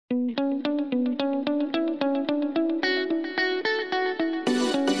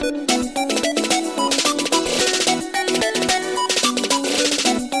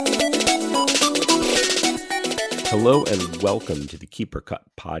Hello and welcome to the Keeper Cut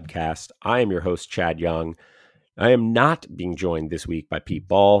podcast. I am your host, Chad Young. I am not being joined this week by Pete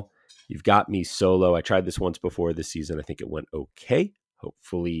Ball. You've got me solo. I tried this once before this season. I think it went okay.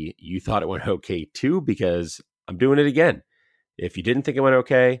 Hopefully you thought it went okay too, because I'm doing it again. If you didn't think it went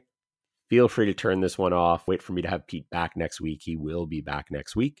okay, feel free to turn this one off. Wait for me to have Pete back next week. He will be back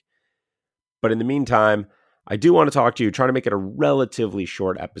next week. But in the meantime, I do want to talk to you, trying to make it a relatively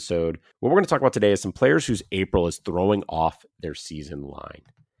short episode. What we're going to talk about today is some players whose April is throwing off their season line.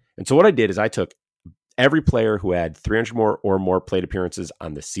 And so what I did is I took every player who had 300 or more plate appearances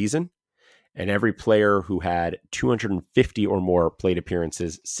on the season, and every player who had 250 or more plate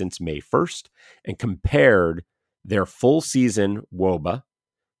appearances since May 1st, and compared their full season WOBA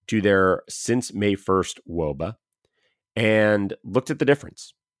to their since May 1st WOBA, and looked at the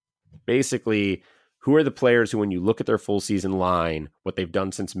difference. Basically, who are the players who, when you look at their full season line, what they've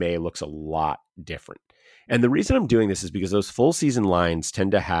done since May looks a lot different. And the reason I'm doing this is because those full season lines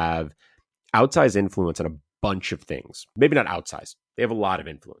tend to have outsized influence on a bunch of things. Maybe not outsized. They have a lot of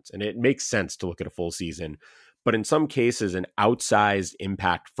influence. And it makes sense to look at a full season. But in some cases, an outsized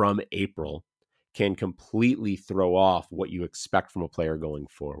impact from April can completely throw off what you expect from a player going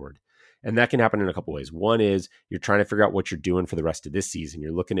forward. And that can happen in a couple ways. One is you're trying to figure out what you're doing for the rest of this season.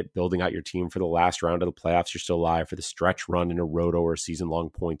 You're looking at building out your team for the last round of the playoffs. You're still alive for the stretch run in a roto or a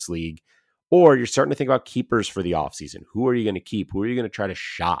season-long points league. Or you're starting to think about keepers for the offseason. Who are you going to keep? Who are you going to try to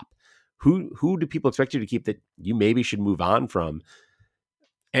shop? Who do people expect you to keep that you maybe should move on from?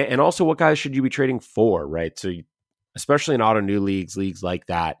 And also, what guys should you be trading for, right? So especially in auto new leagues like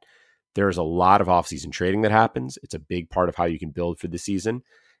that, there's a lot of offseason trading that happens. It's a big part of how you can build for the season.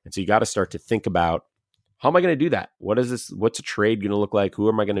 And so you got to start to think about, how am I going to do that? What's a trade going to look like? Who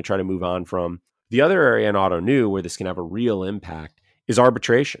am I going to try to move on from? The other area in auto new where this can have a real impact is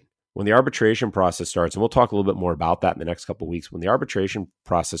arbitration. When the arbitration process starts, and we'll talk a little bit more about that in the next couple of weeks, when the arbitration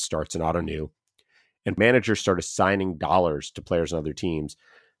process starts in auto new and managers start assigning dollars to players on other teams,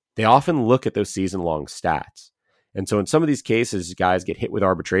 they often look at those season-long stats. And so in some of these cases, guys get hit with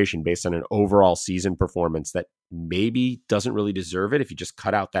arbitration based on an overall season performance that maybe doesn't really deserve it if you just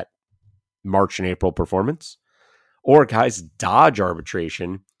cut out that March and April performance. Or guys dodge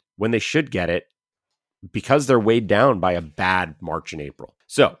arbitration when they should get it because they're weighed down by a bad March and April.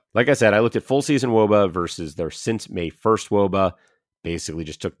 So, like I said, I looked at full season WOBA versus their since May 1st WOBA, basically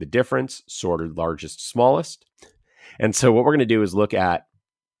just took the difference, sorted largest, smallest. And so what we're going to do is look at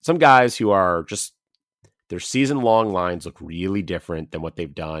some guys who are just, their season-long lines look really different than what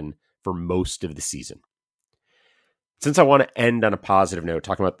they've done for most of the season. Since I want to end on a positive note,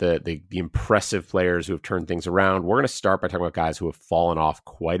 talking about the impressive players who have turned things around, we're going to start by talking about guys who have fallen off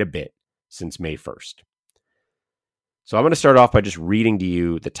quite a bit since May 1st. So I'm going to start off by just reading to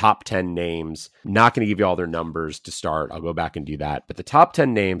you the top 10 names. I'm not going to give you all their numbers to start. I'll go back and do that. But the top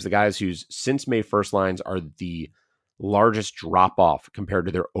 10 names, the guys whose since May 1st lines are the largest drop-off compared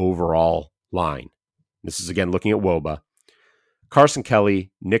to their overall line. This is, again, looking at WOBA. Carson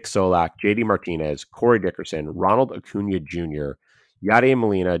Kelly, Nick Solak, JD Martinez, Corey Dickerson, Ronald Acuna Jr., Yadier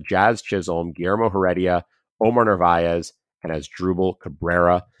Molina, Jazz Chisholm, Guillermo Heredia, Omar Narvaez, and Asdrubal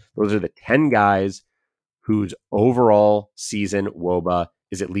Cabrera. Those are the 10 guys whose overall season WOBA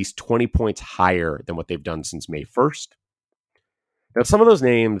is at least 20 points higher than what they've done since May 1st. Now, some of those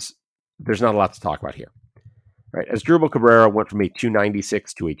names, there's not a lot to talk about here. Right? Asdrubal Cabrera went from a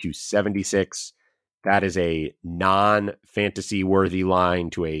 296 to a 276. That is a non-fantasy worthy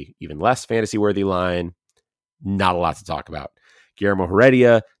line to a even less fantasy worthy line. Not a lot to talk about. Guillermo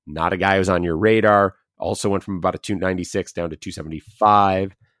Heredia, not a guy who's on your radar. Also went from about a 296 down to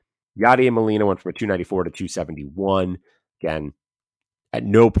 275. Yadier Molina went from a 294 to 271. Again, at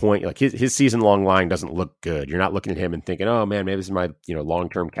no point, like his season-long line doesn't look good. You're not looking at him and thinking, oh man, maybe this is my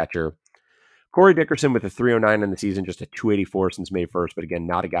long-term catcher. Corey Dickerson with a 309 in the season, just a 284 since May 1st, but again,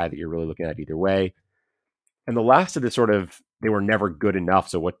 not a guy that you're really looking at either way. And the last of the sort of, they were never good enough,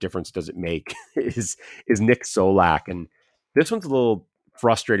 so what difference does it make, is Nick Solak. And this one's a little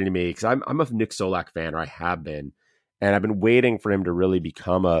frustrating to me because I'm a Nick Solak fan, or I have been, and I've been waiting for him to really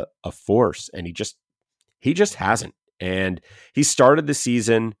become a force, and he just hasn't. And he started the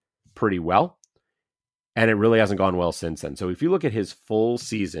season pretty well, and it really hasn't gone well since then. So if you look at his full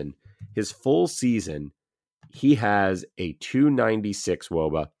season, he has a 296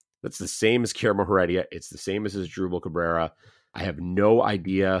 WOBA. That's the same as Guillermo Heredia. It's the same as Asdrubal Cabrera. I have no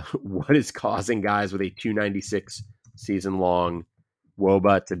idea what is causing guys with a 296 season-long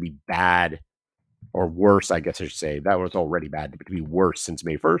WOBA to be bad, or worse, I guess I should say. That was already bad, but to be worse since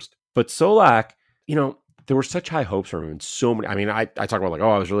May 1st. But Solak, there were such high hopes for him, and so many. I mean, I talk about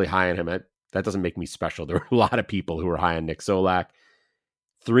I was really high on him. that doesn't make me special. There were a lot of people who were high on Nick Solak.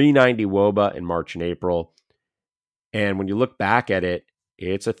 390 WOBA in March and April. And when you look back at it,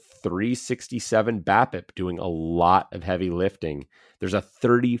 it's a 367 BABIP doing a lot of heavy lifting. There's a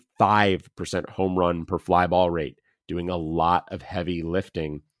 35% home run per fly ball rate doing a lot of heavy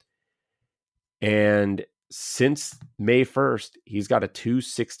lifting. And since May 1st, he's got a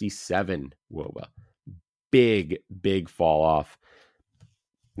 267 WOBA. Big fall off.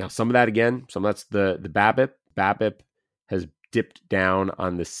 Now, some of that again, some of that's the BABIP. BABIP has dipped down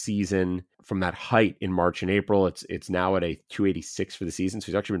on the season from that height in March and April. It's now at a 286 for the season. So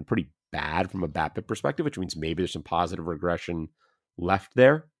he's actually been pretty bad from a BABIP perspective, which means maybe there's some positive regression left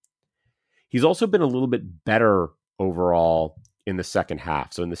there. He's also been a little bit better overall in the second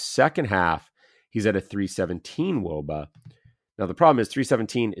half. So in the second half, he's at a 317 WOBA. Now, the problem is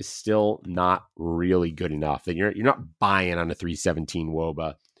 317 is still not really good enough. And you're not buying on a 317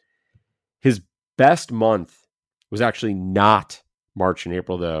 WOBA. His best month was actually not March and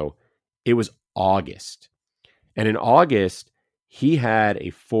April, though. It was August. And in August, he had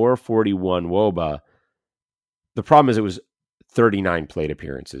a 441 WOBA. The problem is it was 39 plate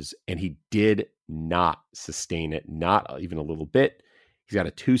appearances, and he did not sustain it, not even a little bit. He's got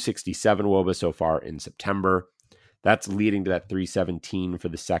a 267 WOBA so far in September. That's leading to that 317 for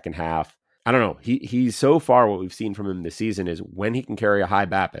the second half. I don't know. He's so far, what we've seen from him this season is when he can carry a high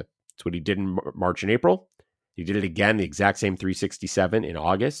BABIP. It's what he did in March and April. He did it again, the exact same 367 in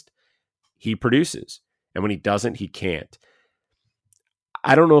August. He produces. And when he doesn't, he can't.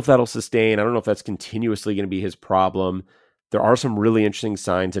 I don't know if that'll sustain. I don't know if that's continuously going to be his problem. There are some really interesting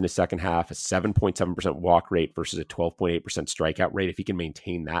signs in his second half, a 7.7% walk rate versus a 12.8% strikeout rate. If he can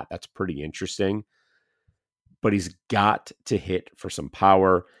maintain that, that's pretty interesting. But he's got to hit for some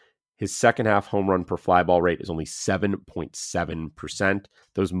power. His second half home run per fly ball rate is only 7.7%.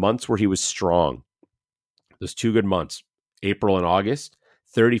 Those months where he was strong, those two good months, April and August,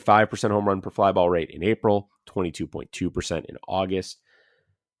 35% home run per fly ball rate in April, 22.2% in August.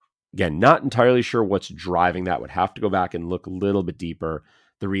 Again, not entirely sure what's driving that. Would have to go back and look a little bit deeper.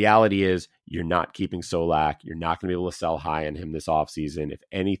 The reality is you're not keeping Solak. You're not going to be able to sell high on him this offseason. If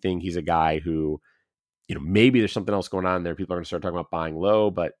anything, he's a guy who, maybe there's something else going on there. People are going to start talking about buying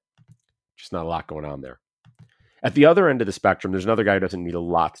low, but just not a lot going on there. At the other end of the spectrum, there's another guy who doesn't need a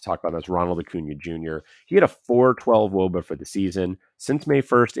lot to talk about. That's Ronald Acuna Jr. He had a 412 WOBA for the season. Since May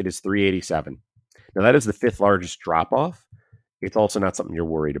 1st, it is 387. Now, that is the fifth largest drop-off. It's also not something you're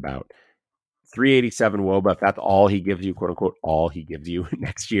worried about. 387 WOBA, if that's all he gives you, quote-unquote, all he gives you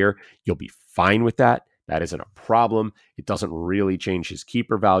next year, you'll be fine with that. That isn't a problem. It doesn't really change his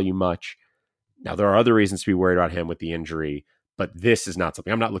keeper value much. Now, there are other reasons to be worried about him with the injury, but this is not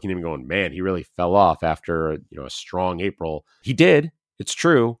something. I'm not looking at him going, man, he really fell off after a strong April. He did. It's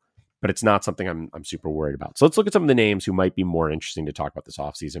true, but it's not something I'm super worried about. So let's look at some of the names who might be more interesting to talk about this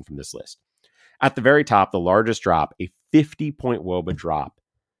offseason from this list. At the very top, the largest drop, a 50-point WOBA drop.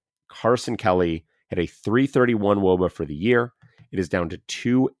 Carson Kelly had a 331 WOBA for the year. It is down to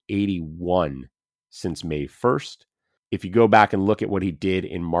 281 since May 1st. If you go back and look at what he did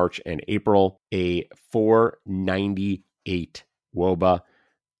in March and April, a 498 WOBA.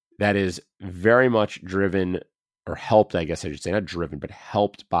 That is very much driven, or helped, I guess I should say, not driven, but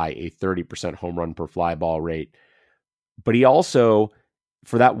helped by a 30% home run per fly ball rate. But he also,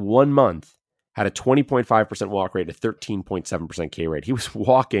 for that 1 month, had a 20.5% walk rate, a 13.7% K rate. He was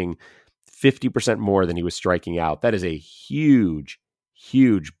walking 50% more than he was striking out. That is a huge,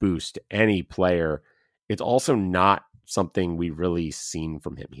 huge boost to any player. It's also not something we've really seen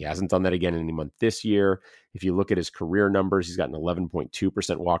from him. He hasn't done that again in any month this year. If you look at his career numbers, he's got an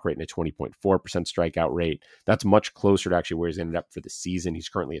 11.2% walk rate and a 20.4% strikeout rate. That's much closer to actually where he's ended up for the season. He's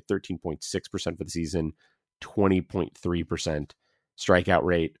currently at 13.6% for the season, 20.3% strikeout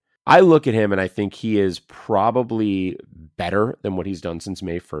rate. I look at him and I think he is probably better than what he's done since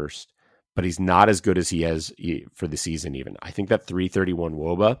May 1st, but he's not as good as he is for the season even. I think that 331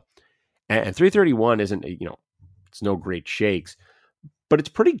 WOBA, and 331 isn't, it's no great shakes, but it's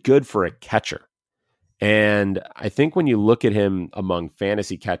pretty good for a catcher. And I think when you look at him among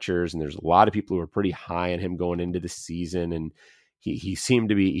fantasy catchers, and there's a lot of people who are pretty high on him going into the season, and he seemed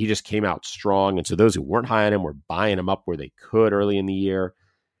to be, he just came out strong. And so those who weren't high on him were buying him up where they could early in the year.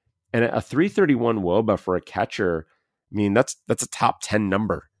 And a 331 WOBA for a catcher, I mean, that's a top 10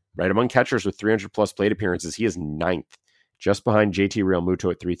 number, right? Among catchers with 300 plus plate appearances, he is ninth, just behind JT Realmuto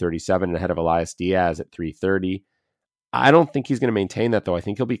at 337 and ahead of Elias Diaz at 330. I don't think he's going to maintain that, though. I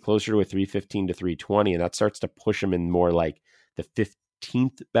think he'll be closer to a 315 to 320, and that starts to push him in more like the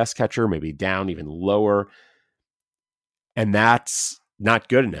 15th best catcher, maybe down even lower. And that's not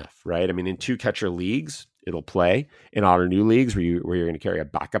good enough, right? I mean, in 2-catcher leagues, it'll play. In auto new leagues where you're going to carry a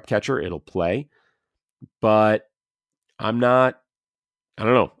backup catcher, it'll play. But I don't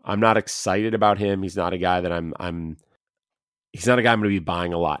know. I'm not excited about him. He's not a guy that he's not a guy I'm going to be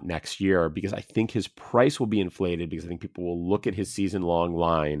buying a lot next year, because I think his price will be inflated, because I think people will look at his season long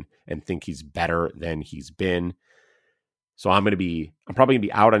line and think he's better than he's been. So I'm probably going to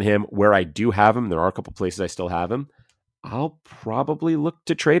be out on him. Where I do have him, there are a couple places I still have him. I'll probably look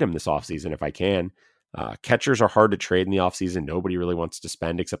to trade him this offseason if I can. Catchers are hard to trade in the offseason. Nobody really wants to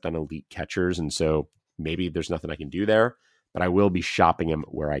spend except on elite catchers. And so maybe there's nothing I can do there, but I will be shopping him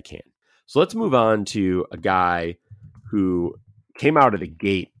where I can. So let's move on to a guy who came out of the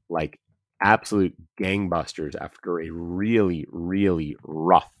gate like absolute gangbusters after a really, really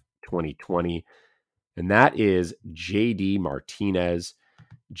rough 2020. And that is JD Martinez.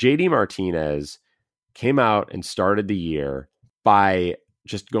 JD Martinez came out and started the year by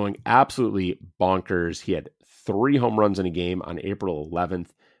just going absolutely bonkers. He had 3 home runs in a game on April 11th.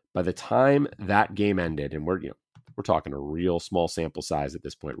 By the time that game ended, and we're talking a real small sample size at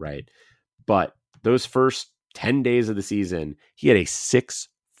this point, right? But those first 10 days of the season, he had a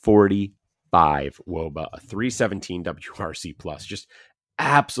 645 WOBA, a 317 WRC plus, just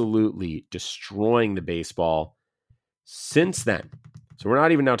absolutely destroying the baseball. Since then, so we're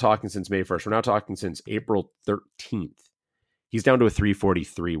not even now talking since May 1st, we're now talking since April 13th, he's down to a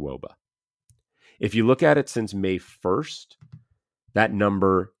 343 WOBA. If you look at it since May 1st, that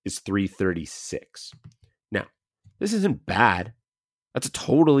number is 336. Now, this isn't bad. That's a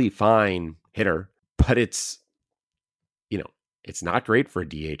totally fine hitter, but it's not great for a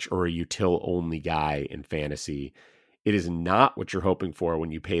DH or a util-only guy in fantasy. It is not what you're hoping for when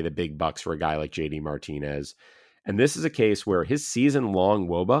you pay the big bucks for a guy like JD Martinez. And this is a case where his season-long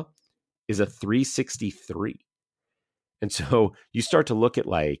WOBA is a 363. And so you start to look at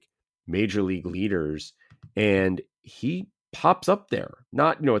like major league leaders, and he pops up there,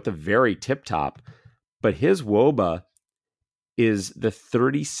 not at the very tip top, but his WOBA is the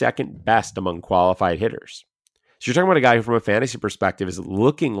 32nd best among qualified hitters. So you're talking about a guy who, from a fantasy perspective, is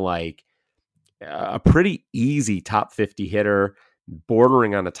looking like a pretty easy top 50 hitter,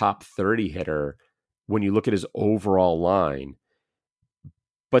 bordering on a top 30 hitter when you look at his overall line.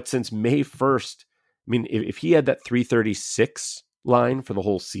 But since May 1st, I mean, if he had that 336 line for the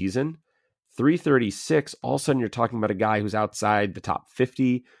whole season, 336, all of a sudden you're talking about a guy who's outside the top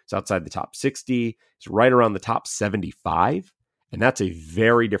 50, he's outside the top 60, he's right around the top 75. And that's a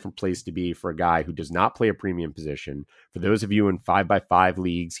very different place to be for a guy who does not play a premium position. For those of you in 5x5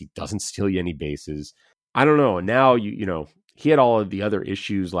 leagues, he doesn't steal you any bases. I don't know. Now, he had all of the other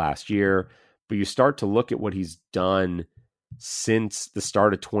issues last year, but you start to look at what he's done since the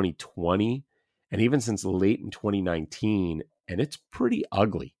start of 2020 and even since late in 2019, and it's pretty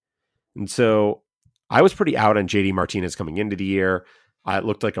ugly. And so I was pretty out on JD Martinez coming into the year. It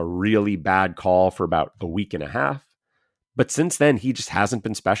looked like a really bad call for about a week and a half. But since then, he just hasn't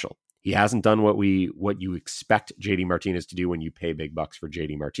been special. He hasn't done what you expect JD Martinez to do when you pay big bucks for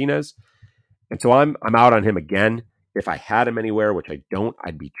JD Martinez. And so I'm out on him again. If I had him anywhere, which I don't,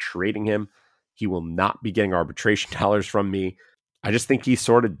 I'd be trading him. He will not be getting arbitration dollars from me. I just think he's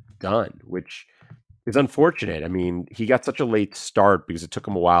sort of done, which is unfortunate. I mean, he got such a late start because it took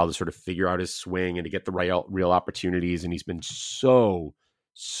him a while to sort of figure out his swing and to get the real opportunities. And he's been so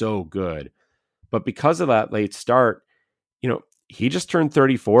good. But because of that late start, he just turned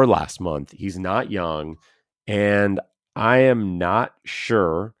 34 last month. He's not young. And I am not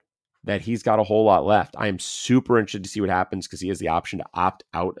sure that he's got a whole lot left. I am super interested to see what happens because he has the option to opt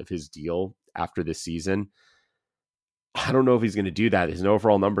out of his deal after this season. I don't know if he's going to do that. His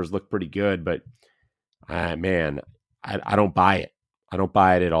overall numbers look pretty good, but I don't buy it. I don't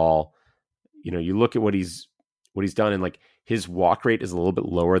buy it at all. You look at what he's done, and like his walk rate is a little bit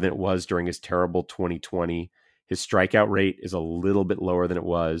lower than it was during his terrible 2020. His strikeout rate is a little bit lower than it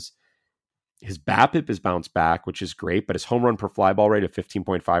was. His BABIP has bounced back, which is great, but his home run per fly ball rate of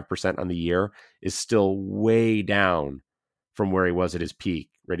 15.5% on the year is still way down from where he was at his peak,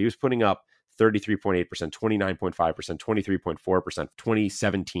 right? He was putting up 33.8%, 29.5%, 23.4%,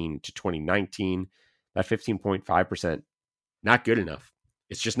 2017 to 2019. That 15.5%, not good enough.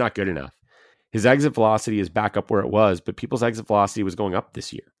 It's just not good enough. His exit velocity is back up where it was, but people's exit velocity was going up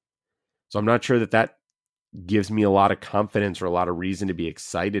this year. So I'm not sure that gives me a lot of confidence or a lot of reason to be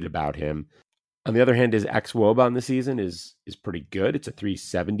excited about him. On the other hand, his xWOBA on the season is pretty good. It's a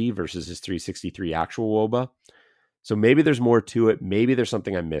 370 versus his 363 actual WOBA. So maybe there's more to it. Maybe there's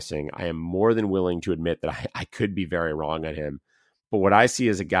something I'm missing. I am more than willing to admit that I could be very wrong on him. But what I see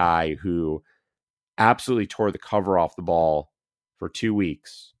is a guy who absolutely tore the cover off the ball for 2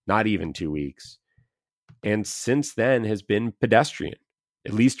 weeks, not even 2 weeks. And since then has been pedestrian,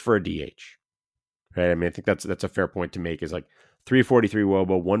 at least for a DH. Right? I mean, I think that's a fair point to make, is like 343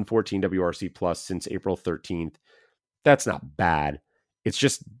 WOBA, 114 WRC plus since April 13th. That's not bad. It's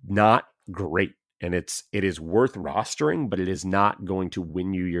just not great. And it is worth rostering, but it is not going to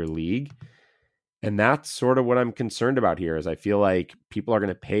win you your league. And that's sort of what I'm concerned about here, is I feel like people are going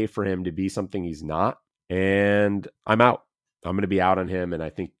to pay for him to be something he's not. And I'm out. I'm going to be out on him, and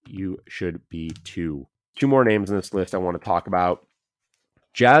I think you should be too. 2 more names on this list I want to talk about.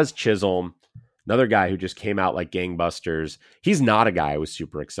 Jazz Chisholm, another guy who just came out like gangbusters. He's not a guy I was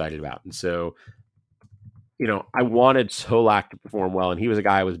super excited about. And so, I wanted Solak to perform well, and he was a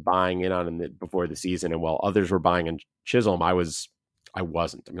guy I was buying in on before the season. And while others were buying in Chisholm, I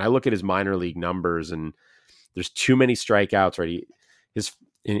wasn't. I mean, I look at his minor league numbers, and there's too many strikeouts, right?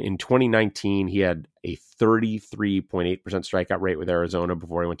 In 2019, he had a 33.8% strikeout rate with Arizona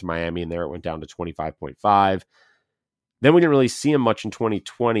before he went to Miami, and there it went down to 25.5. Then we didn't really see him much in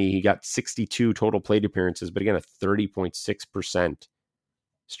 2020. He got 62 total plate appearances, but again, a 30.6%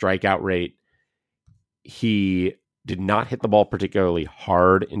 strikeout rate. He did not hit the ball particularly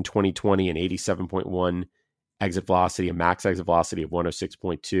hard in 2020, an 87.1 exit velocity, a max exit velocity of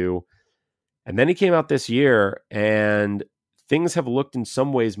 106.2. And then he came out this year, and things have looked in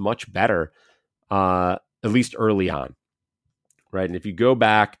some ways much better, at least early on, right? And if you go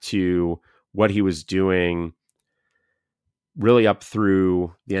back to what he was doing really up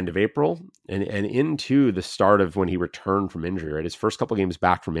through the end of April and into the start of when he returned from injury, right? His first couple games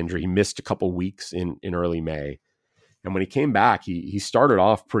back from injury, he missed a couple weeks in early May. And when he came back, he started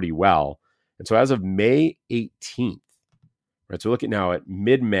off pretty well. And so as of May 18th, right? So look at now at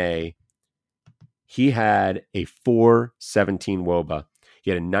mid-May, he had a 417 WOBA.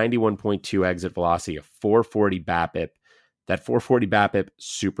 He had a 91.2 exit velocity, a 440 BABIP. That 440 BABIP,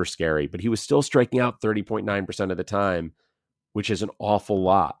 super scary, but he was still striking out 30.9% of the time, which is an awful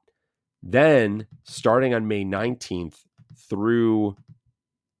lot. Then starting on May 19th through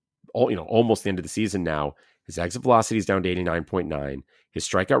almost the end of the season now, his exit velocity is down to 89.9. His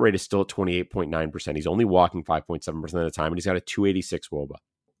strikeout rate is still at 28.9%. He's only walking 5.7% of the time, and he's got a 286 WOBA.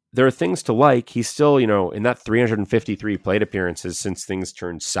 There are things to like. He's still, in that 353 plate appearances since things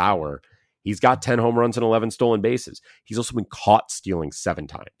turned sour. He's got 10 home runs and 11 stolen bases. He's also been caught stealing 7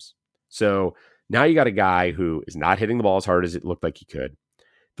 times. So now you got a guy who is not hitting the ball as hard as it looked like he could.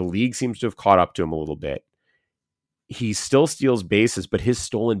 The league seems to have caught up to him a little bit. He still steals bases, but his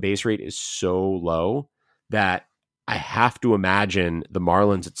stolen base rate is so low that I have to imagine the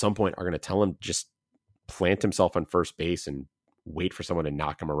Marlins at some point are going to tell him just plant himself on first base and wait for someone to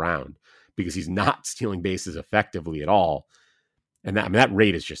knock him around, because he's not stealing bases effectively at all. And that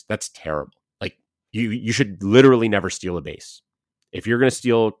rate is that's terrible. Like you should literally never steal a base. If you're going to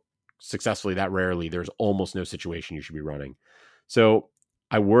steal successfully that rarely, there's almost no situation you should be running. So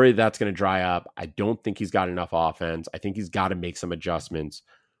I worry that's going to dry up. I don't think he's got enough offense. I think he's got to make some adjustments.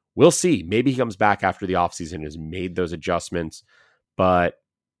 We'll see. Maybe he comes back after the offseason and has made those adjustments. But,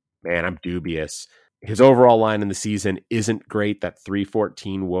 man, I'm dubious. His overall line in the season isn't great. That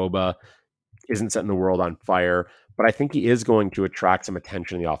 314 WOBA isn't setting the world on fire. But I think he is going to attract some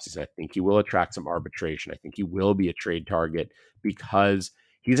attention in the offseason. I think he will attract some arbitration. I think he will be a trade target because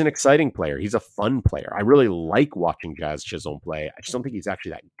he's an exciting player. He's a fun player. I really like watching Jazz Chisholm play. I just don't think he's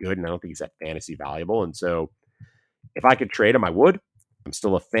actually that good, and I don't think he's that fantasy valuable. And so if I could trade him, I would. I'm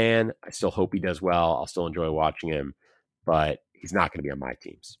still a fan. I still hope he does well. I'll still enjoy watching him, but he's not going to be on my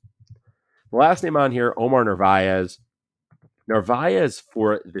teams. The last name on here, Omar Narvaez. Narvaez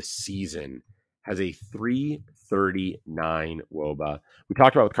for the season has a 339 WOBA. We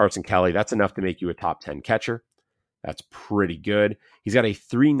talked about with Carson Kelly. That's enough to make you a top 10 catcher. That's pretty good. He's got a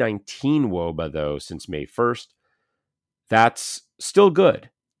 319 WOBA, though, since May 1st. That's still good.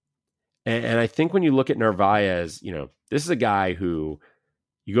 And I think when you look at Narvaez, this is a guy who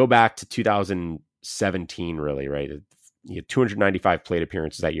you go back to 2017, really, right? He had 295 plate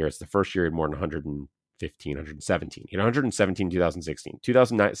appearances that year. It's the first year he had more than 115, 117. He had 117 in 2016.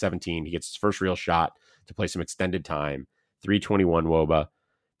 2017, he gets his first real shot to play some extended time, 321 WOBA.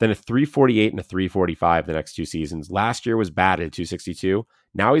 Then a 348 and a 345 the next 2 seasons. Last year was bad at 262.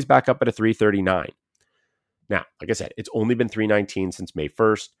 Now he's back up at a 339. Now, like I said, it's only been 319 since May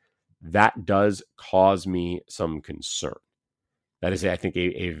 1st. That does cause me some concern. That is, I think,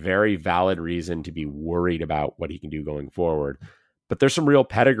 a very valid reason to be worried about what he can do going forward. But there's some real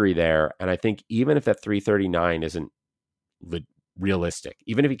pedigree there. And I think even if that 339 isn't realistic,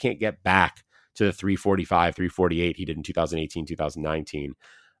 even if he can't get back to the 345, 348 he did in 2018, 2019,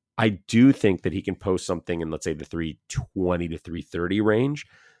 I do think that he can post something in, let's say, the 320 to 330 range.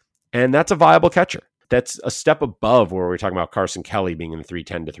 And that's a viable catcher. That's a step above where we're talking about Carson Kelly being in the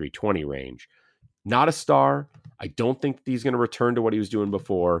 310 to 320 range. Not a star. I don't think he's going to return to what he was doing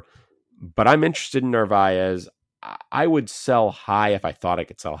before, but I'm interested in Narvaez. I would sell high if I thought I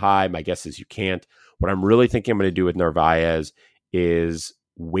could sell high. My guess is you can't. What I'm really thinking I'm going to do with Narvaez is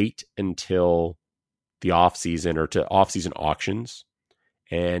wait until the offseason or to offseason auctions.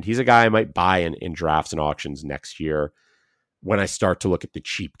 And he's a guy I might buy in drafts and auctions next year when I start to look at the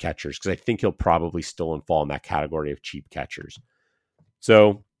cheap catchers, because I think he'll probably still fall in that category of cheap catchers.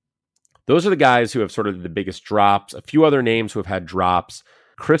 So those are the guys who have sort of the biggest drops. A few other names who have had drops.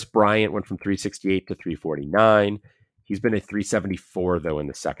 Chris Bryant went from 368 to 349. He's been at 374, though, in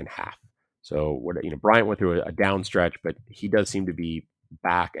the second half. So, Bryant went through a down stretch, but he does seem to be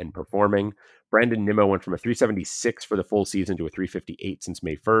back and performing. Brandon Nimmo went from a 376 for the full season to a 358 since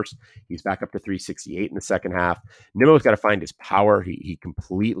May 1st. He's back up to 368 in the second half. Nimmo's got to find his power. He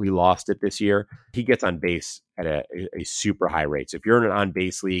completely lost it this year. He gets on base at a super high rate. So if you're in an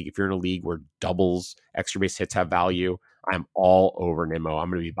on-base league, if you're in a league where doubles, extra base hits have value, I'm all over Nimmo. I'm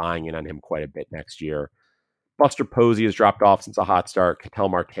going to be buying in on him quite a bit next year. Buster Posey has dropped off since a hot start. Ketel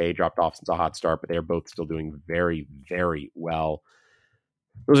Marte dropped off since a hot start, but they are both still doing very, very well.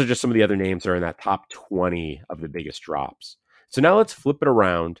 Those are just some of the other names that are in that top 20 of the biggest drops. So now let's flip it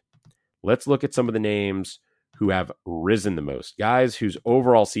around. Let's look at some of the names who have risen the most. Guys whose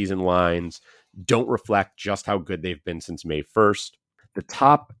overall season lines don't reflect just how good they've been since May 1st. The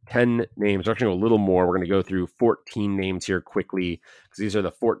top 10 names, we're actually going to go a little more. We're going to go through 14 names here quickly, because these are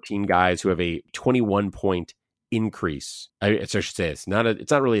the 14 guys who have a 21-point increase. So I should say it's not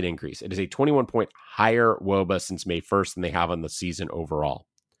really an increase. It is a 21-point higher WOBA since May 1st than they have on the season overall.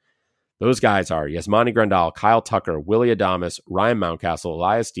 Those guys are Yasmani Grandal, Kyle Tucker, Willy Adames, Ryan Mountcastle,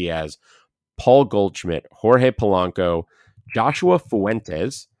 Elias Diaz, Paul Goldschmidt, Jorge Polanco, Joshua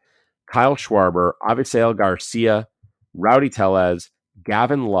Fuentes, Kyle Schwarber, Avisail Garcia, Rowdy Tellez,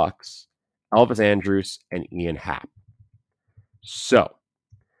 Gavin Lux, Elvis Andrus, and Ian Happ. So,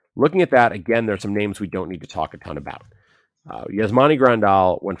 looking at that, again, there's some names we don't need to talk a ton about. Yasmani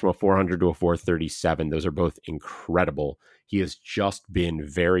Grandal went from a 400 to a 437. Those are both incredible. He has just been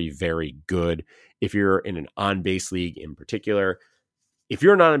very, very good. If you're in an on-base league in particular, if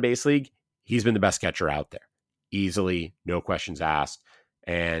you're in an on-base league, he's been the best catcher out there. Easily, no questions asked.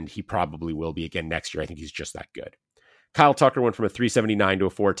 And he probably will be again next year. I think he's just that good. Kyle Tucker went from a 379 to a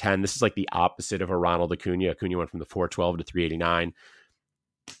 410. This is like the opposite of a Ronald Acuna. Acuna went from the 412 to 389.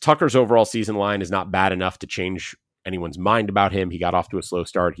 Tucker's overall season line is not bad enough to change anyone's mind about him. He got off to a slow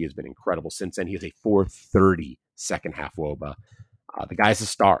start. He has been incredible since then. He has a 430 second half WOBA. The guy's a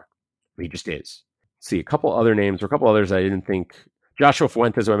star. He just is. See, a couple other names, or a couple others I didn't think. Joshua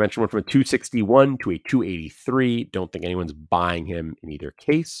Fuentes, who I mentioned, went from a 261 to a 283. Don't think anyone's buying him in either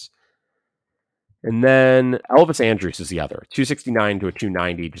case. And then Elvis Andrus is the other. 269 to a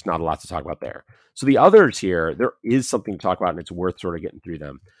 290. Just not a lot to talk about there. So the others here, there is something to talk about, and it's worth sort of getting through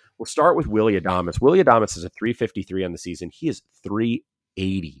them. We'll start with Willy Adames. Willy Adames is a 353 on the season. He is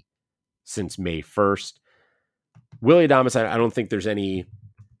 380 since May 1st. Willy Adames, I don't think there's any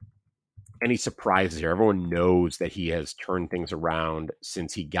surprises here. Everyone knows that he has turned things around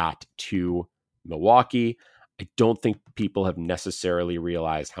since he got to Milwaukee. I don't think people have necessarily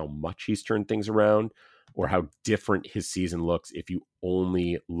realized how much he's turned things around or how different his season looks if you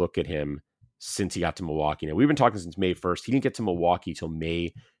only look at him since he got to Milwaukee. Now, we've been talking since May 1st. He didn't get to Milwaukee till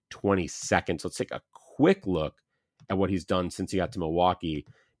May 22nd. So let's take a quick look at what he's done since he got to Milwaukee,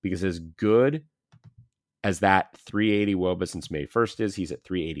 because as good as that 380 WOBA since May 1st is, he's at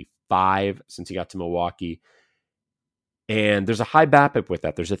 385 since he got to Milwaukee. And there's a high BABIP with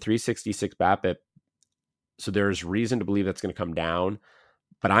that. There's a 366 BABIP. So there's reason to believe that's going to come down.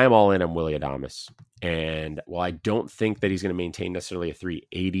 But I am all in on Willy Adames. And while I don't think that he's going to maintain necessarily a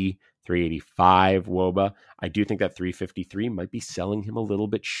 380, 385 WOBA, I do think that 353 might be selling him a little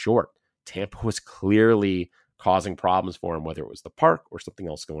bit short. Tampa was clearly causing problems for him, whether it was the park or something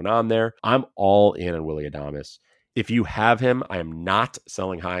else going on there. I'm all in on Willy Adames. If you have him, I am not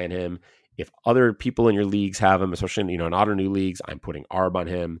selling high on him. If other people in your leagues have him, especially in auto new leagues, I'm putting ARB on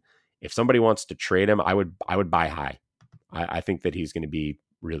him. If somebody wants to trade him, I would buy high. I think that he's going to be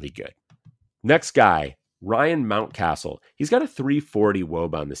really good. Next guy, Ryan Mountcastle. He's got a 340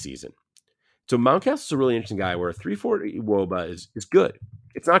 WOBA on the season. So Mountcastle's a really interesting guy where a 340 WOBA is good.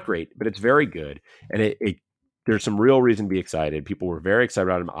 It's not great, but it's very good. And there's some real reason to be excited. People were very excited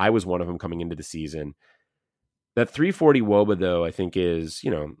about him. I was one of them coming into the season. That 340 WOBA, though, I think is,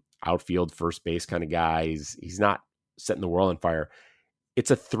 outfield, first base kind of guy. He's not setting the world on fire.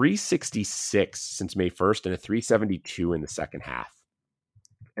 It's a 366 since May 1st and a 372 in the second half.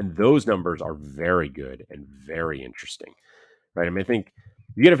 And those numbers are very good and very interesting, right? I mean, I think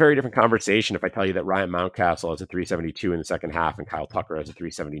you get a very different conversation if I tell you that Ryan Mountcastle has a 372 in the second half and Kyle Tucker has a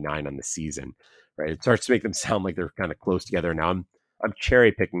 379 on the season, right? It starts to make them sound like they're kind of close together. Now I'm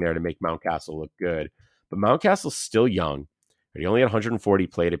cherry picking there to make Mountcastle look good, but Mountcastle's still young. He only had 140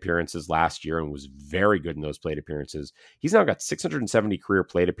 plate appearances last year and was very good in those plate appearances. He's now got 670 career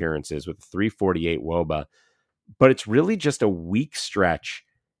plate appearances with 348 WOBA, but it's really just a weak stretch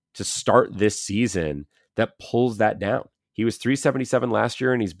to start this season that pulls that down. He was 377 last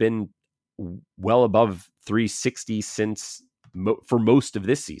year, and he's been well above 360 for most of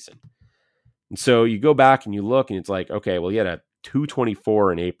this season. And so you go back and you look, and it's like, okay, well, he had a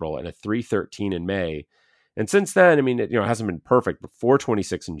 224 in April and a 313 in May. And since then, I mean, it hasn't been perfect, but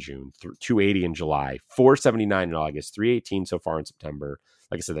 426 in June, 280 in July, 479 in August, 318 so far in September.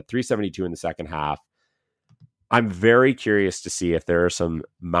 Like I said, that 372 in the second half. I'm very curious to see if there are some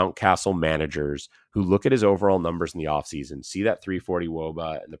Mountcastle managers who look at his overall numbers in the offseason, see that 340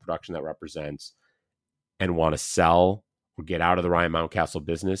 WOBA and the production that represents, and want to sell or get out of the Ryan Mountcastle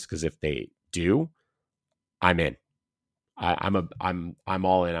business. Because if they do, I'm in. I'm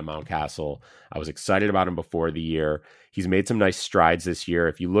all in on Mountcastle. I was excited about him before the year. He's made some nice strides this year.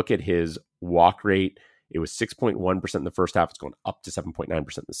 If you look at his walk rate, it was 6.1% in the first half. It's going up to 7.9%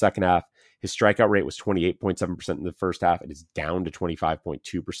 in the second half. His strikeout rate was 28.7% in the first half. It is down to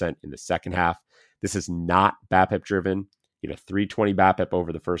 25.2% in the second half. This is not BABIP driven. 320 BABIP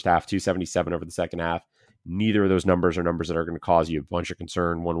over the first half, 277 over the second half. Neither of those numbers are numbers that are going to cause you a bunch of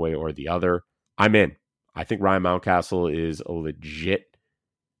concern one way or the other. I'm in. I think Ryan Mountcastle is a legit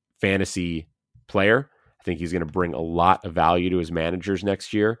fantasy player. I think he's going to bring a lot of value to his managers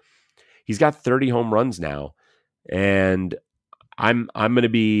next year. He's got 30 home runs now, and I'm going to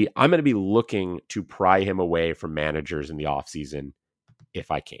be looking to pry him away from managers in the offseason if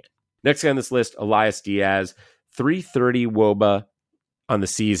I can. Next guy on this list, Elias Diaz, 330 WOBA on the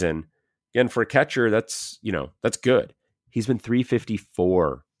season. Again, for a catcher, that's good. He's been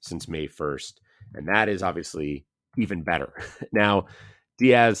 354 since May 1st, and that is obviously even better. Now,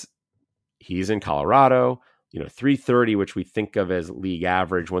 Diaz, he's in Colorado, 330, which we think of as league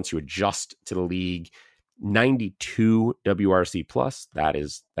average. Once you adjust to the league, 92 WRC plus. That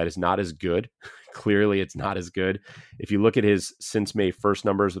is not as good. Clearly, it's not as good. If you look at his since May 1st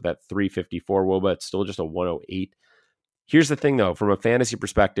numbers with that 354 WOBA, it's still just a 108. Here's the thing, though, from a fantasy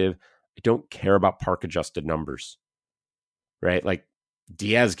perspective, I don't care about park adjusted numbers, right? Like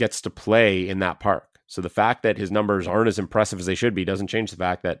Diaz gets to play in that park. So the fact that his numbers aren't as impressive as they should be doesn't change the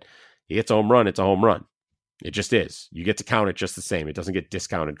fact that he hits a home run. It's a home run. It just is. You get to count it just the same. It doesn't get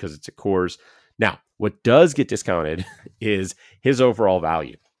discounted because it's at Coors. Now, what does get discounted is his overall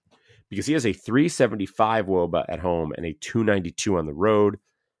value, because he has a 375 WOBA at home and a 292 on the road.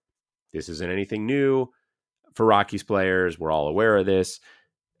 This isn't anything new for Rockies players. We're all aware of this.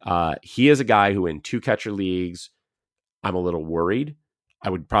 He is a guy who in two catcher leagues, I'm a little worried. I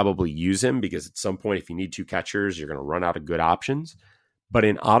would probably use him because at some point, if you need two catchers, you're going to run out of good options. But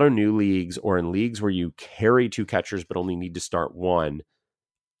in auto new leagues or in leagues where you carry two catchers but only need to start one,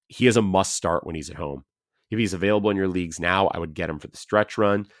 he is a must start when he's at home. If he's available in your leagues now, I would get him for the stretch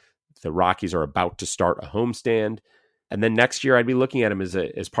run. The Rockies are about to start a homestand. And then next year, I'd be looking at him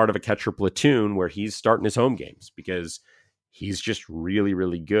as part of a catcher platoon where he's starting his home games because he's just really,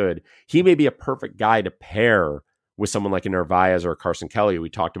 really good. He may be a perfect guy to pair with someone like a Narvaez or a Carson Kelly we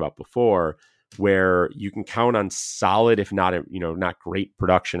talked about before, where you can count on solid, if not, not great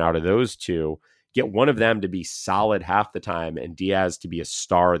production out of those two. Get one of them to be solid half the time and Diaz to be a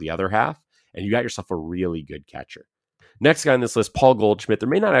star the other half, and you got yourself a really good catcher. Next guy on this list, Paul Goldschmidt. There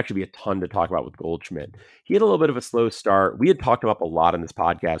may not actually be a ton to talk about with Goldschmidt. He had a little bit of a slow start. We had talked him up a lot on this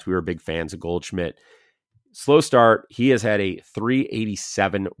podcast. We were big fans of Goldschmidt. Slow start. He has had a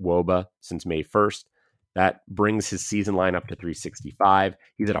 387 WOBA since May 1st. That brings his season line up to 365.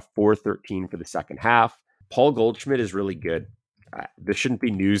 He's at a 413 for the second half. Paul Goldschmidt is really good. This shouldn't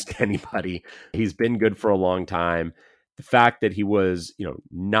be news to anybody. He's been good for a long time. The fact that he was,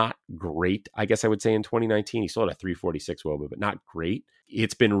 not great, I guess I would say in 2019, he still had a 346 WOBA, but not great.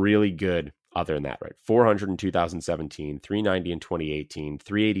 It's been really good other than that, right? 400 in 2017, 390 in 2018,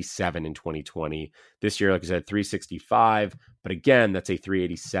 387 in 2020. This year, like I said, 365. But again, that's a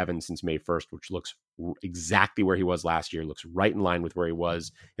 387 since May 1st, which looks exactly where he was last year. Looks right in line with where he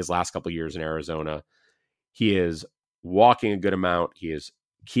was his last couple of years in Arizona. He is walking a good amount. He is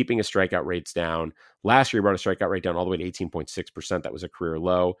keeping his strikeout rates down. Last year, he brought his strikeout rate down all the way to 18.6%. That was a career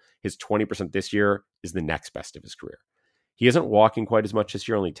low. His 20% this year is the next best of his career. He isn't walking quite as much this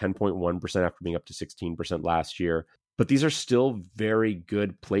year, only 10.1% after being up to 16% last year. But these are still very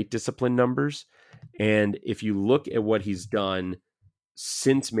good plate discipline numbers. And if you look at what he's done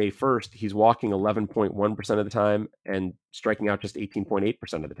since May 1st, he's walking 11.1% of the time and striking out just 18.8%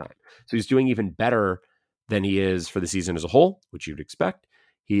 of the time. So he's doing even better than he is for the season as a whole, which you'd expect.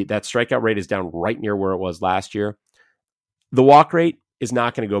 That strikeout rate is down right near where it was last year. The walk rate is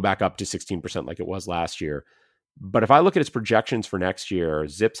not going to go back up to 16% like it was last year. But if I look at his projections for next year,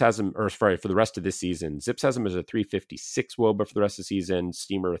 Zips has him, or sorry, for the rest of this season, Zips has him as a 356 WOBA for the rest of the season,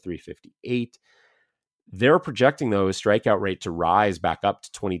 Steamer a 358. They're projecting, though, his strikeout rate to rise back up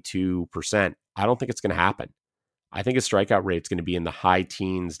to 22%. I don't think it's going to happen. I think his strikeout rate is going to be in the high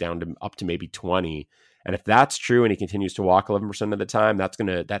teens down to up to maybe 20. And if that's true and he continues to walk 11% of the time, that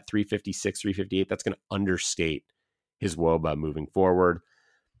 356, 358, that's going to understate his WOBA moving forward.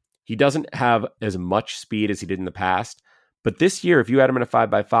 He doesn't have as much speed as he did in the past. But this year, if you had him in a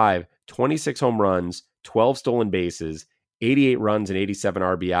 5x5, 26 home runs, 12 stolen bases, 88 runs, and 87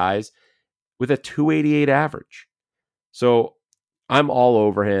 RBIs with a 288 average. So I'm all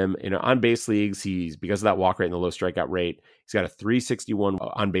over him. On base leagues, he's, because of that walk rate and the low strikeout rate, he's got a 361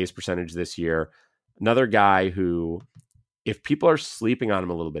 on base percentage this year. Another guy who, if people are sleeping on him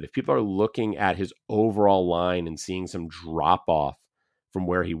a little bit, if people are looking at his overall line and seeing some drop off from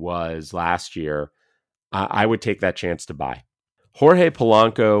where he was last year, I would take that chance to buy. Jorge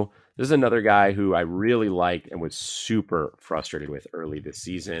Polanco, this is another guy who I really liked and was super frustrated with early this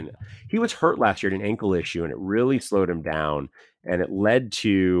season. He was hurt last year in an ankle issue, and it really slowed him down. And it led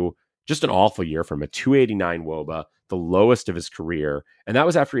to just an awful year from a 289 WOBA, the lowest of his career. And that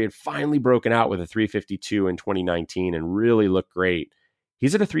was after he had finally broken out with a 352 in 2019 and really looked great.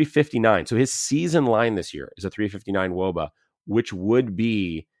 He's at a 359. So his season line this year is a 359 WOBA, which would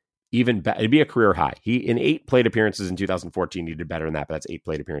be even better. It'd be a career high. He, in 8 plate appearances in 2014, he did better than that, but that's 8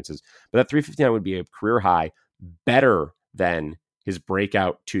 plate appearances. But that 359 would be a career high, better than his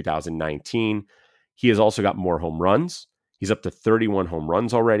breakout 2019. He has also got more home runs. He's up to 31 home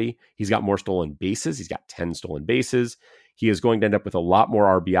runs already. He's got more stolen bases. He's got 10 stolen bases. He is going to end up with a lot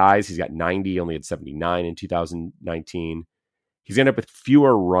more RBIs. He's got 90, only had 79 in 2019. He's going to end up with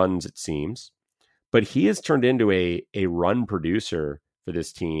fewer runs, it seems. But he has turned into a run producer for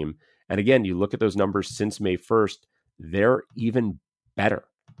this team. And again, you look at those numbers since May 1st, they're even better,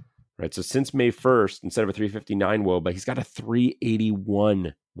 right? So since May 1st, instead of a 359 WOBA, he's got a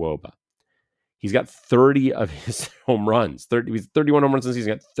 381 WOBA. He's got 30 of his home runs. 31 home runs since he's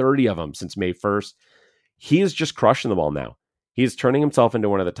got 30 of them since May 1st. He is just crushing the ball now. He is turning himself into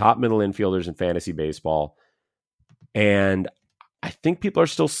one of the top middle infielders in fantasy baseball. And I think people are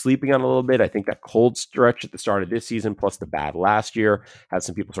still sleeping on a little bit. I think that cold stretch at the start of this season, plus the bad last year, had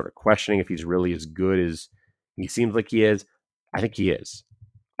some people sort of questioning if he's really as good as he seems like he is. I think he is.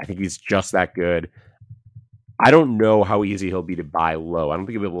 I think he's just that good. I don't know how easy he'll be to buy low. I don't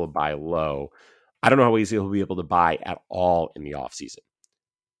think he'll be able to buy low. I don't know how easy he'll be able to buy at all in the offseason.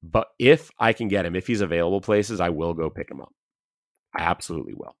 But if I can get him, if he's available places, I will go pick him up. I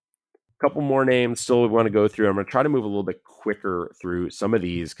absolutely will. Couple more names still we want to go through. I'm going to try to move a little bit quicker through some of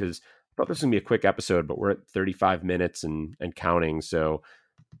these because I thought this was going to be a quick episode, but we're at 35 minutes and counting, so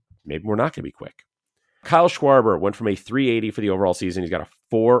maybe we're not going to be quick. Kyle Schwarber went from a 380 for the overall season. He's got a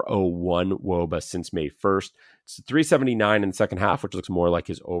 401 WOBA since May 1st. It's 379 in the second half, which looks more like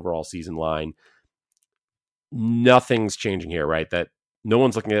his overall season line. Nothing's changing here, right? That no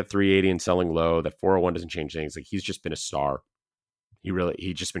one's looking at 380 and selling low. That 401 doesn't change things. Like, he's just been a star.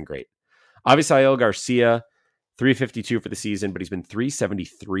 He's just been great. Avisail Garcia, 352 for the season, but he's been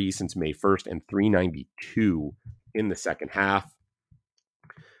 373 since May 1st and 392 in the second half.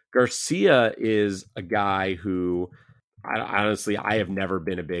 Garcia is a guy who, honestly, I have never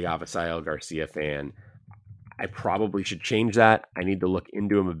been a big Avisail Garcia fan. I probably should change that. I need to look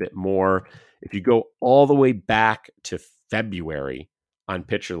into him a bit more. If you go all the way back to February on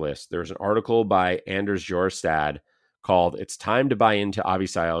Pitcher List, there's an article by Anders Jorstad called "It's Time to Buy into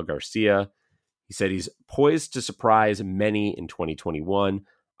Avisail Garcia." He said he's poised to surprise many in 2021.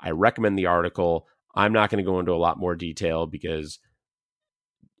 I recommend the article. I'm not going to go into a lot more detail because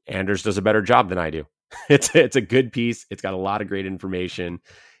Anders does a better job than I do. It's a good piece. It's got a lot of great information.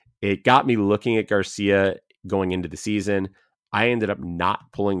 It got me looking at Garcia going into the season. I ended up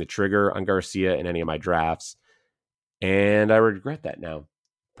not pulling the trigger on Garcia in any of my drafts, and I regret that now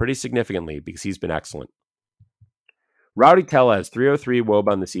pretty significantly because he's been excellent. Rowdy Tellez, 303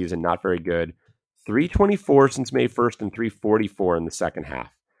 WOBA on the season, not very good. 324 since May 1st and 344 in the second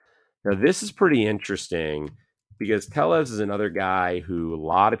half. Now, this is pretty interesting because Tellez is another guy who a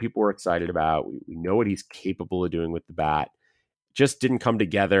lot of people were excited about. We know what he's capable of doing with the bat. Just didn't come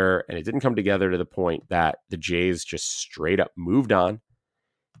together, and it didn't come together to the point that the Jays just straight up moved on.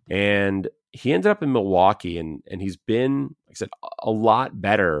 And he ended up in Milwaukee, and he's been, like I said, a lot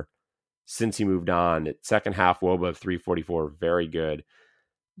better since he moved on. At second half WOBA of 344, very good.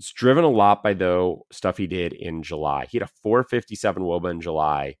 It's driven a lot by, though, stuff he did in July. He had a 457 WOBA in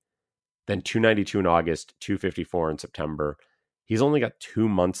July, then 292 in August, 254 in September. He's only got 2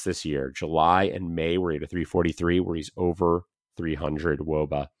 months this year, July and May, where he had a 343, where he's over 300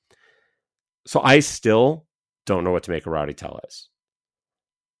 WOBA. So I still don't know what to make of Rowdy Tellez.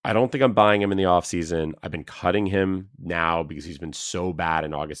 I don't think I'm buying him in the offseason. I've been cutting him now because he's been so bad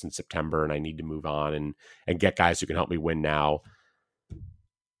in August and September, and I need to move on and get guys who can help me win now.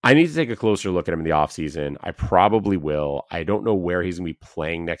 I need to take a closer look at him in the offseason. I probably will. I don't know where he's going to be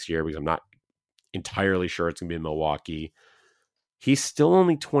playing next year because I'm not entirely sure it's going to be in Milwaukee. He's still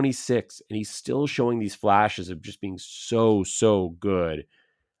only 26, and he's still showing these flashes of just being so good.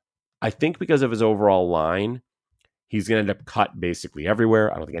 I think because of his overall line, he's going to end up cut basically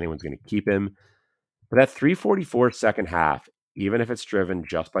everywhere. I don't think anyone's going to keep him. But that 344 second half, even if it's driven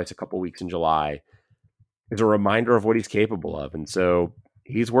just by a couple weeks in July, is a reminder of what he's capable of. And so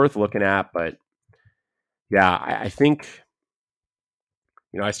he's worth looking at. But yeah, I think,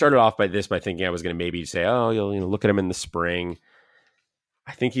 I started off by thinking I was going to maybe say, oh, you'll look at him in the spring.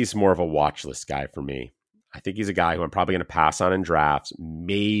 I think he's more of a watch list guy for me. I think he's a guy who I'm probably going to pass on in drafts.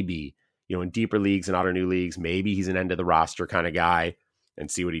 Maybe, in deeper leagues and auto new leagues, maybe he's an end of the roster kind of guy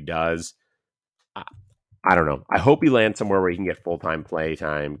and see what he does. I don't know. I hope he lands somewhere where he can get full-time play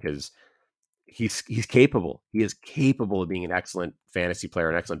time because he's capable. He is capable of being an excellent fantasy player,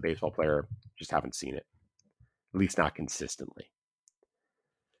 an excellent baseball player. Just haven't seen it, at least not consistently.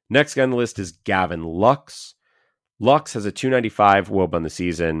 Next guy on the list is Gavin Lux. Lux has a 295 WOBA on the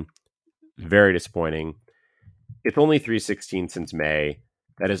season. Very disappointing. It's only 316 since May.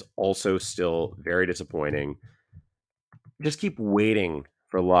 That is also still very disappointing. Just keep waiting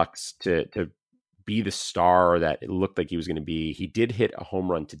for Lux to be the star that it looked like he was going to be. He did hit a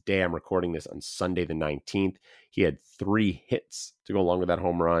home run today. I'm recording this on Sunday the 19th. He had 3 hits to go along with that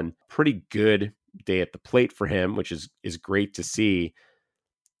home run. Pretty good day at the plate for him, which is great to see.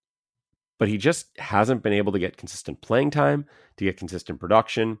 But he just hasn't been able to get consistent playing time, to get consistent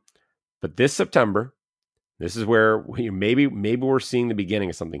production. But this September, this is where maybe we're seeing the beginning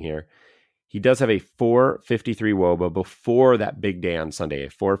of something here. He does have a 453 WOBA before that big day on Sunday,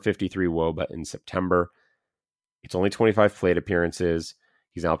 a 453 WOBA in September. It's only 25 plate appearances.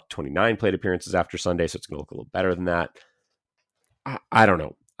 He's now up to 29 plate appearances after Sunday, so it's going to look a little better than that. I don't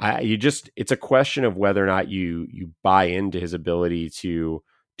know. It's a question of whether or not you buy into his ability to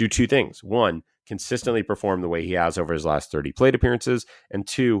do 2 things. 1, consistently perform the way he has over his last 30 plate appearances, and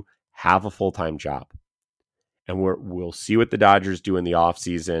 2, have a full-time job. And we'll see what the Dodgers do in the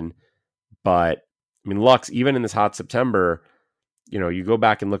offseason. But, Lux, even in this hot September, you go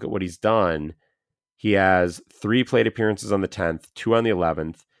back and look at what he's done. He has 3 plate appearances on the 10th, 2 on the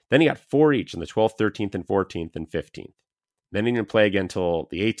 11th. Then he got 4 each on the 12th, 13th, and 14th, and 15th. Then he didn't play again until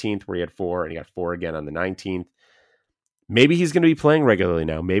the 18th, where he had 4, and he got 4 again on the 19th. Maybe he's going to be playing regularly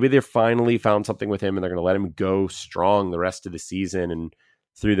now. Maybe they've finally found something with him, and they're going to let him go strong the rest of the season and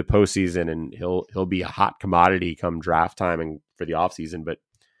through the postseason, and he'll be a hot commodity come draft time and for the offseason. But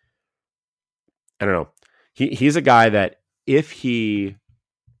I don't know. He's a guy that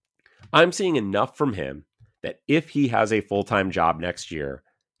I'm seeing enough from him that if he has a full-time job next year,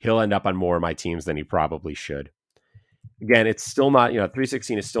 he'll end up on more of my teams than he probably should. Again, it's still not,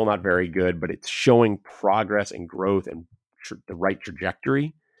 316 is still not very good, but it's showing progress and growth and the right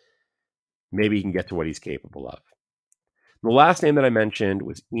trajectory. Maybe he can get to what he's capable of. The last name that I mentioned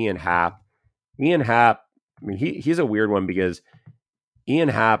was Ian Happ. Ian Happ, he's a weird one because Ian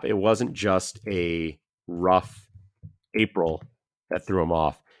Happ, it wasn't just a rough April that threw him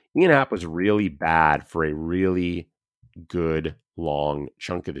off. Ian Happ was really bad for a really good long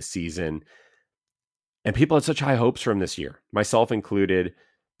chunk of the season. And people had such high hopes for him this year, myself included.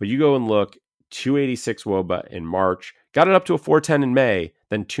 But you go and look, 286 WOBA in March, got it up to a 410 in May,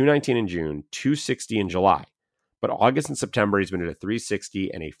 then 219 in June, 260 in July. But August and September, he's been at a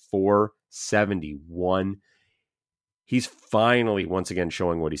 360 and a 471. He's finally, once again,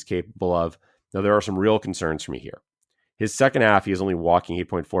 showing what he's capable of. Now, there are some real concerns for me here. His second half, he is only walking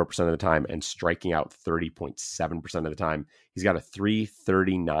 8.4% of the time and striking out 30.7% of the time. He's got a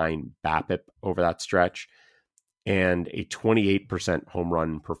 339 BABIP over that stretch and a 28% home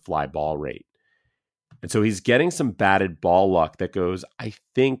run per fly ball rate. And so he's getting some batted ball luck that goes, I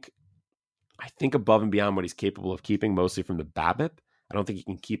think, I think above and beyond what he's capable of keeping, mostly from the BABIP. I don't think he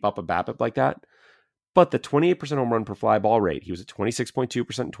can keep up a BABIP like that. But the 28% home run per fly ball rate, he was at 26.2%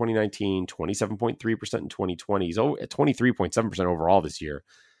 in 2019, 27.3% in 2020. He's at 23.7% overall this year.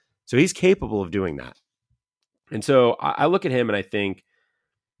 So he's capable of doing that. And so I look at him and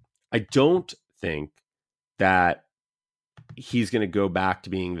I don't think that he's going to go back to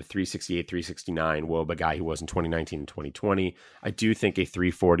being the 368, 369 WOBA guy he was in 2019 and 2020. I do think a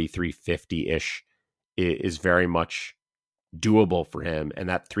 340, 350-ish is very much doable for him. And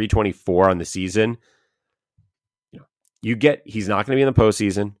that 324 on the season, he's not going to be in the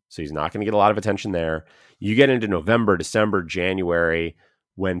postseason, so he's not going to get a lot of attention there. You get into November, December, January,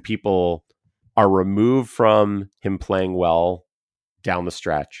 when people are removed from him playing well down the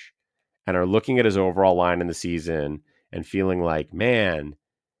stretch and are looking at his overall line in the season and feeling like, man,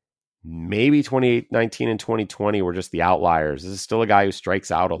 maybe 2019 and 2020 were just the outliers. This is still a guy who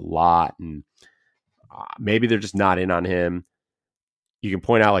strikes out a lot, and maybe they're just not in on him. You can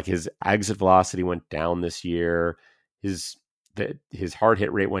point out like his exit velocity went down this year. His hard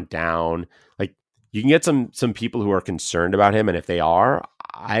hit rate went down. Like, you can get some people who are concerned about him, and if they are,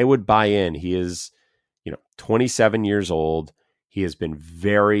 I would buy in. He is, 27 years old. He has been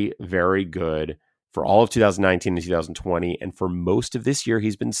very, very good for all of 2019 and 2020, and for most of this year,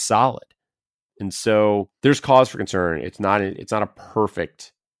 he's been solid. And so there's cause for concern. It's not a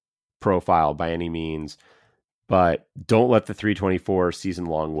perfect profile by any means, but don't let the 324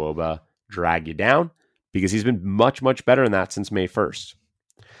 season-long WOBA drag you down, because he's been much, much better than that since May 1st.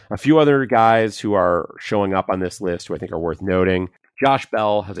 A few other guys who are showing up on this list who I think are worth noting. Josh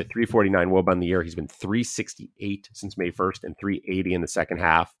Bell has a 349 WOBA on the year. He's been 368 since May 1st and 380 in the second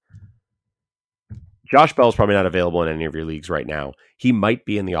half. Josh Bell is probably not available in any of your leagues right now. He might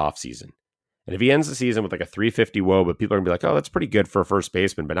be in the offseason. And if he ends the season with like a 350 WOBA, people are going to be like, oh, that's pretty good for a first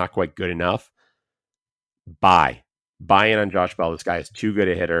baseman, but not quite good enough. Buy in on Josh Bell. This guy is too good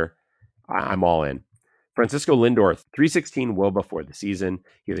a hitter. I'm all in. Francisco Lindor, 316 WOBA for the season.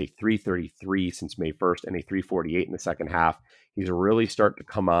 He has a 333 since May 1st and a 348 in the second half. He's really starting to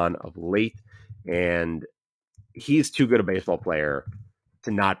come on of late, and he's too good a baseball player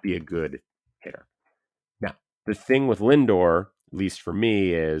to not be a good hitter. Now, the thing with Lindor, at least for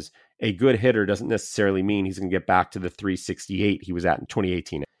me, is a good hitter doesn't necessarily mean he's going to get back to the 368 he was at in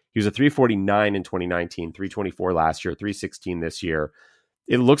 2018. He was a 349 in 2019, 324 last year, 316 this year.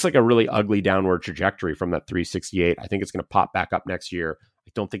 It looks like a really ugly downward trajectory from that 368. I think it's going to pop back up next year.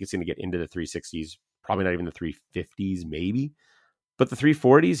 I don't think it's going to get into the 360s, probably not even the 350s, maybe. But the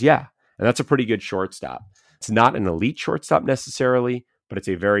 340s, yeah. And that's a pretty good shortstop. It's not an elite shortstop necessarily, but it's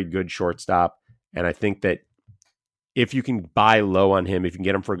a very good shortstop. And I think that if you can buy low on him, if you can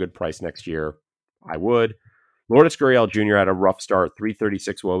get him for a good price next year, I would. Lourdes Gurriel Jr. had a rough start,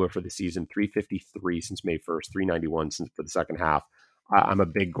 336 WOBA for the season, 353 since May 1st, 391 for the second half. I'm a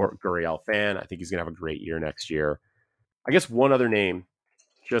big Gurriel fan. I think he's going to have a great year next year. I guess one other name,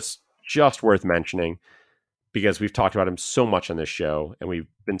 just worth mentioning, because we've talked about him so much on this show, and we've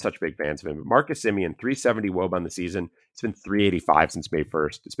been such big fans of him. But Marcus Semien, 370 WOBA on the season. It's been 385 since May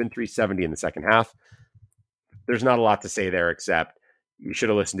 1st. It's been 370 in the second half. There's not a lot to say there, except you should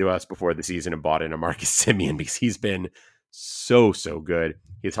have listened to us before the season and bought in a Marcus Semien, because he's been so good.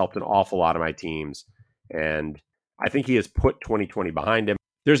 He's helped an awful lot of my teams, and I think he has put 2020 behind him.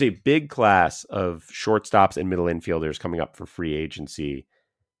 There's a big class of shortstops and middle infielders coming up for free agency,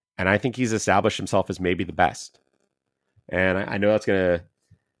 and I think he's established himself as maybe the best. And I know that's going to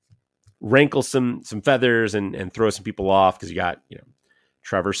rankle some feathers and throw some people off, because you got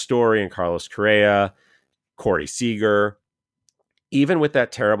Trevor Story and Carlos Correa, Corey Seager. Even with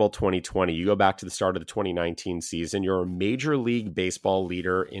that terrible 2020, you go back to the start of the 2019 season, you're a Major League Baseball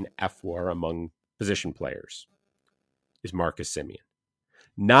leader in FWAR among position players is Marcus Semien.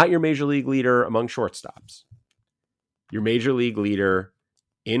 Not your Major League leader among shortstops. Your Major League leader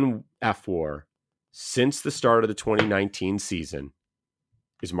in FWAR since the start of the 2019 season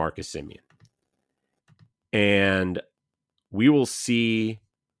is Marcus Semien. And we will see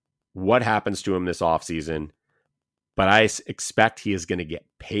what happens to him this offseason, but I expect he is going to get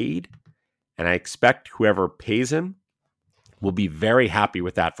paid, and I expect whoever pays him will be very happy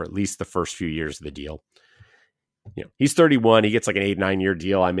with that for at least the first few years of the deal. He's 31. He gets like an 8-9 year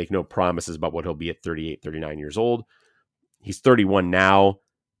deal. I make no promises about what he'll be at 38, 39 years old. He's 31 now.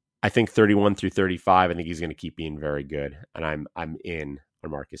 I think 31 through 35, I think he's going to keep being very good. And I'm in on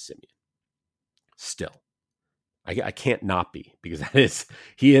Marcus Semien. Still. I can't not be, because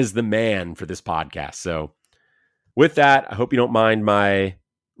he is the man for this podcast. So with that, I hope you don't mind my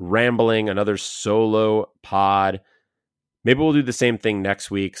rambling, another solo pod. Maybe we'll do the same thing next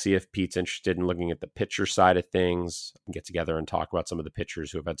week, see if Pete's interested in looking at the pitcher side of things, and get together and talk about some of the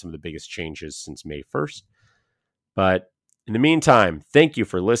pitchers who have had some of the biggest changes since May 1st. But in the meantime, thank you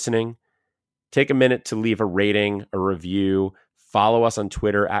for listening. Take a minute to leave a rating, a review. Follow us on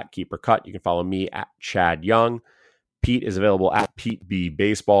Twitter at KeeperCut. You can follow me at Chad Young. Pete is available at Pete B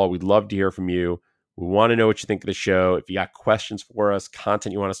Baseball. We'd love to hear from you. We want to know what you think of the show. If you got questions for us,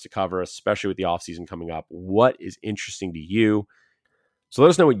 content you want us to cover, especially with the offseason coming up, what is interesting to you? So let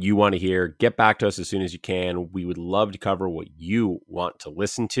us know what you want to hear. Get back to us as soon as you can. We would love to cover what you want to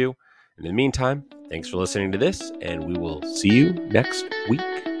listen to. In the meantime, thanks for listening to this, and we will see you next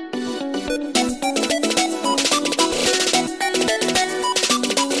week.